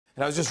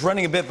And I was just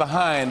running a bit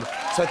behind,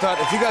 so I thought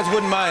if you guys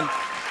wouldn't mind,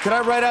 could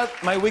I write out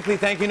my weekly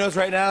thank you notes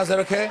right now? Is that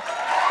okay?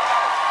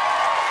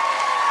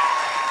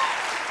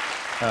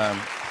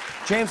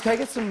 James, can I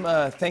get some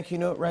thank you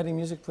note writing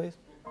music, please?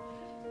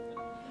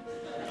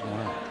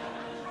 Oh,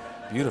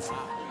 beautiful.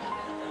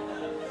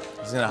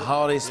 He's in a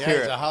holiday spirit. Yeah,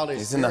 he's a holiday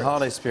He's spirit. in the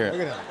holiday spirit.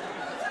 Look at him.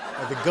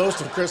 Like the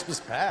ghost of Christmas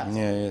past.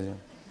 Yeah.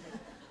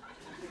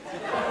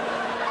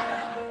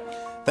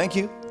 Thank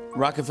you,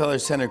 Rockefeller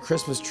Center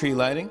Christmas tree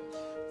lighting,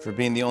 for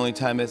being the only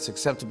time it's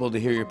acceptable to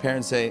hear your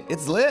parents say,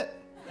 "It's lit."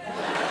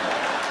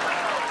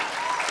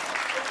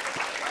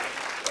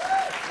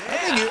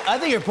 I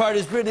think your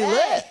party's pretty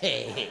lit.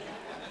 Hey,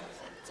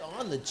 it's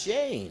on the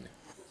chain.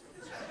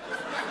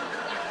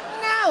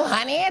 No,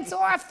 honey, it's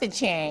off the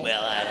chain.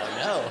 Well, I don't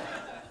know.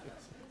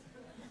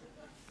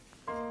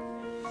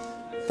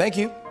 Thank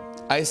you,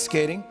 ice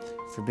skating,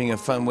 for being a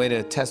fun way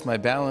to test my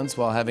balance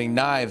while having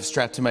knives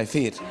strapped to my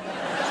feet.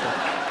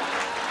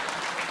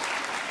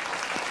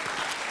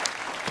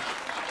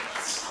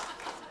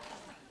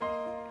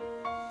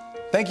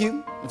 Thank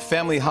you,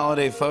 family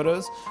holiday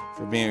photos,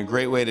 for being a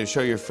great way to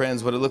show your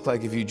friends what it looked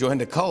like if you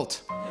joined a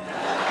cult.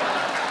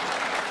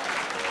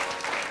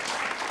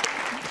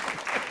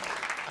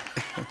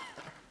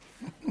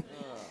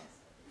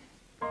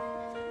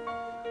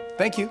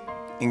 Thank you,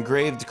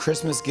 engraved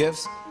Christmas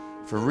gifts,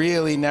 for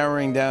really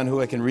narrowing down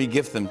who I can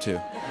re-gift them to.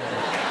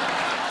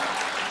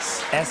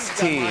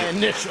 S.T. My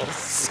initials.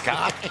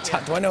 Scott?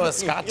 Do I know a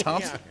Scott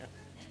Thompson?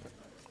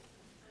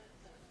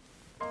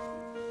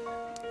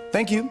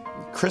 Thank you,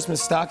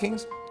 Christmas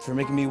stockings, for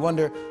making me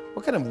wonder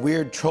what kind of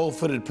weird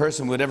troll-footed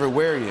person would ever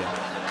wear you.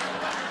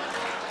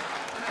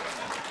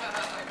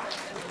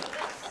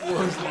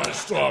 Where's my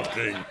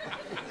stocking?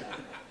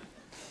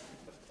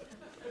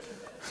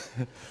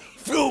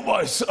 Fill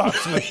my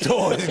socks with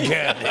toys and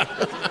candy.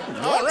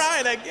 All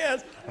right, I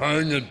guess.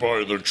 Hang it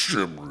by the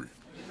chimney.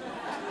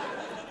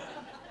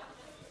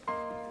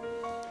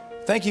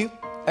 Thank you,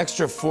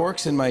 extra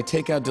forks in my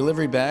takeout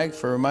delivery bag,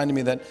 for reminding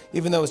me that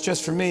even though it's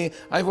just for me,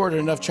 I've ordered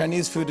enough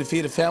Chinese food to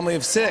feed a family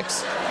of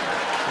 6.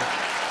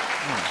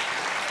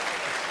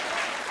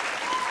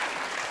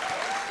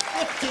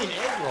 15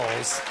 egg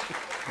rolls.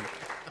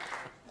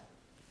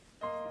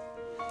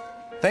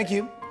 Thank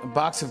you, a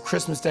box of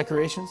Christmas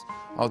decorations.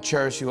 I'll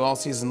cherish you all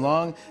season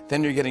long.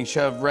 Then you're getting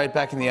shoved right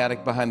back in the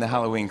attic behind the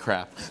Halloween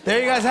crap. There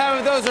you guys have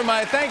it. Those are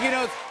my thank you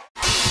notes.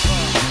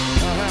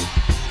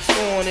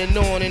 On and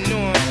on and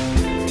on.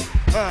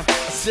 I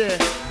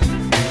said,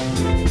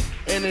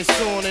 and it's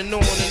on and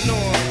on and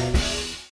on.